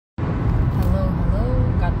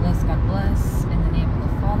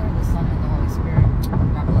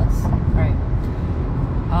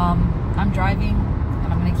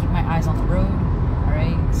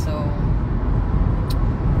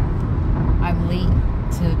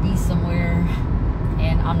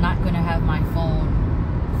I'm not going to have my phone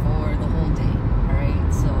for the whole day. All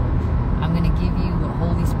right. So I'm going to give you what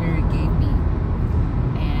Holy Spirit gave me.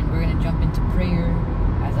 And we're going to jump into prayer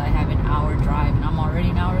as I have an hour drive and I'm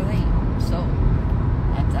already an hour late. So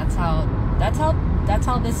that's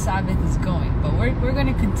how this Sabbath is going. But we're going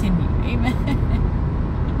to continue. Amen.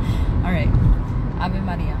 All right. Ave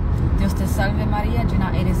María. Dios te salve María,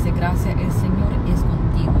 llena eres de gracia, el Señor es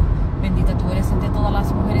contigo. Bendita tú eres entre todas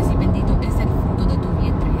las mujeres y bendito es el fruto de tu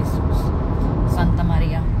vientre, Jesús. Santa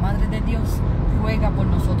María, Madre de Dios, ruega por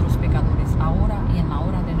nosotros pecadores, ahora y en la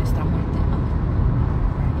hora de nuestra muerte.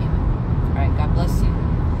 Amen. All right, God bless you.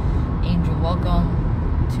 Angel, welcome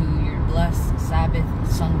to your blessed Sabbath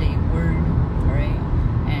Sunday word. All right,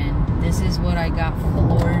 and this is what I got from the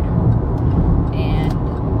Lord. And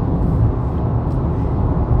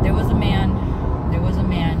there was a man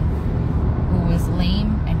who was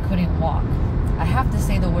lame and couldn't walk. I have to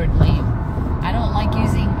say the word lame. I don't like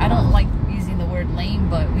using the word lame,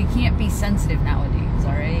 but we can't be sensitive nowadays,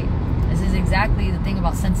 all right? This is exactly the thing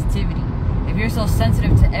about sensitivity. If you're so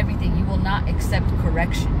sensitive to everything, you will not accept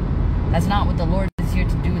correction. That's not what the Lord is here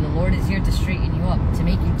to do. The Lord is here to straighten you up, to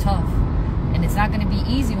make you tough. And it's not going to be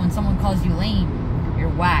easy when someone calls you lame. You're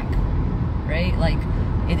whack, right? Like,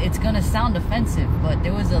 it's going to sound offensive, but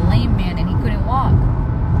there was a lame man and he couldn't walk.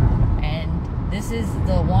 And this is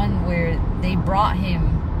the one where they brought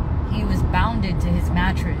him. He was bounded to his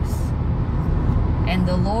mattress. And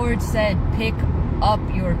the Lord said, pick up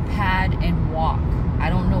your pad and walk. I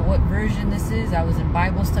don't know what version this is. I was in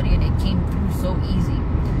Bible study and it came through so easy.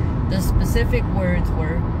 The specific words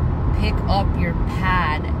were, pick up your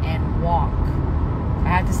pad and walk. I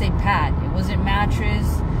had to say pad. It wasn't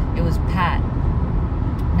mattress. It was pad.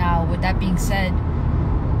 Now, with that being said,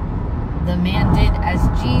 the man did as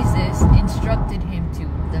Jesus instructed him to.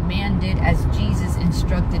 The man did as Jesus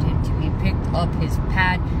instructed him to. He picked up his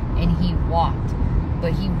pad and he walked.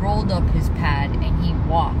 But he rolled up his pad and he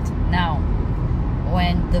walked. Now,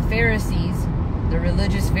 when the Pharisees, the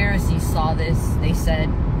religious Pharisees saw this, they said,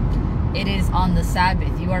 it is on the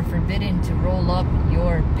Sabbath. You are forbidden to roll up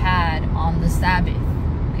your pad on the Sabbath.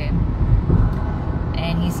 Okay?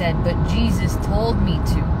 And he said, but Jesus told me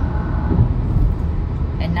to.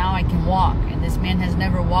 And now I can walk. And this man has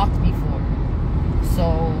never walked before.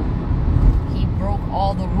 So he broke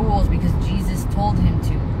all the rules because Jesus told him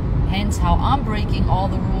to. Hence how I'm breaking all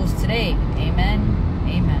the rules today. Amen.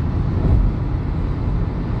 Amen.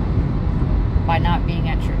 By not being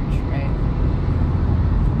at church, right?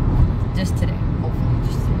 Just today. Hopefully.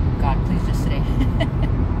 Just today. God, please just today.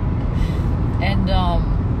 And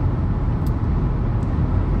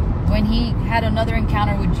when he had another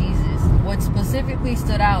encounter with Jesus, what specifically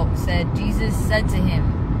stood out said, Jesus said to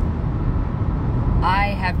him,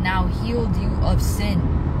 I have now healed you of sin.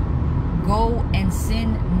 Go and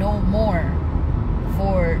sin no more.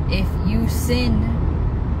 For if you sin,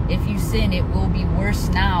 it will be worse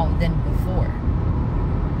now than before.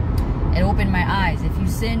 It opened my eyes. If you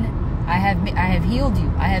sin, I have healed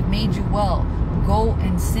you. I have made you well. Go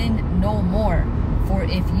and sin no more. For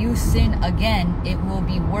if you sin again, it will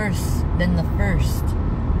be worse than the first.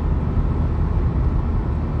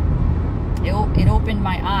 It opened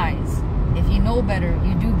my eyes. If you know better,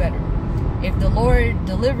 you do better. If the Lord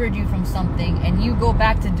delivered you from something and you go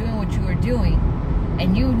back to doing what you were doing,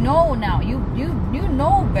 and you know now, you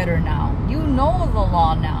know better now. You know the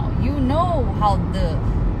law now. You know how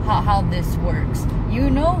this works. You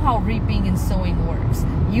know how reaping and sowing works.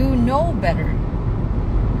 You know better,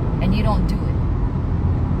 and you don't do it.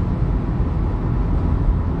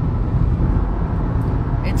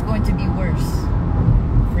 It's going to be worse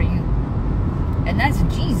for you. And that's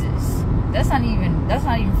Jesus. That's not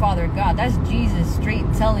even Father God. That's Jesus straight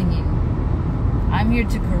telling you, I'm here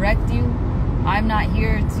to correct you. I'm not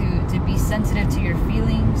here to be sensitive to your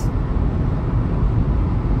feelings.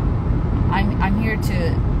 I'm here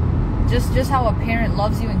to just how a parent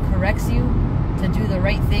loves you and corrects you to do the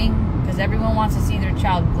right thing, because everyone wants to see their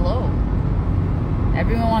child glow.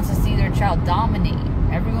 Everyone wants to see their child dominate.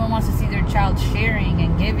 Everyone wants to see their child sharing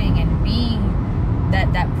and giving and being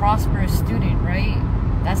that prosperous student, right?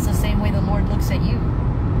 That's the same way the Lord looks at you.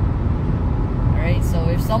 Alright, so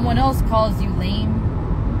if someone else calls you lame,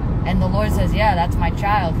 and the Lord says, yeah, that's my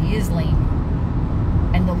child, he is lame,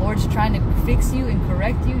 and the Lord's trying to fix you and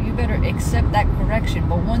correct you, you better accept that correction.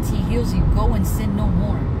 But once he heals you, go and sin no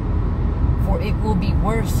more, for it will be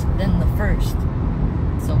worse than the first.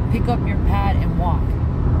 So pick up your pad and walk.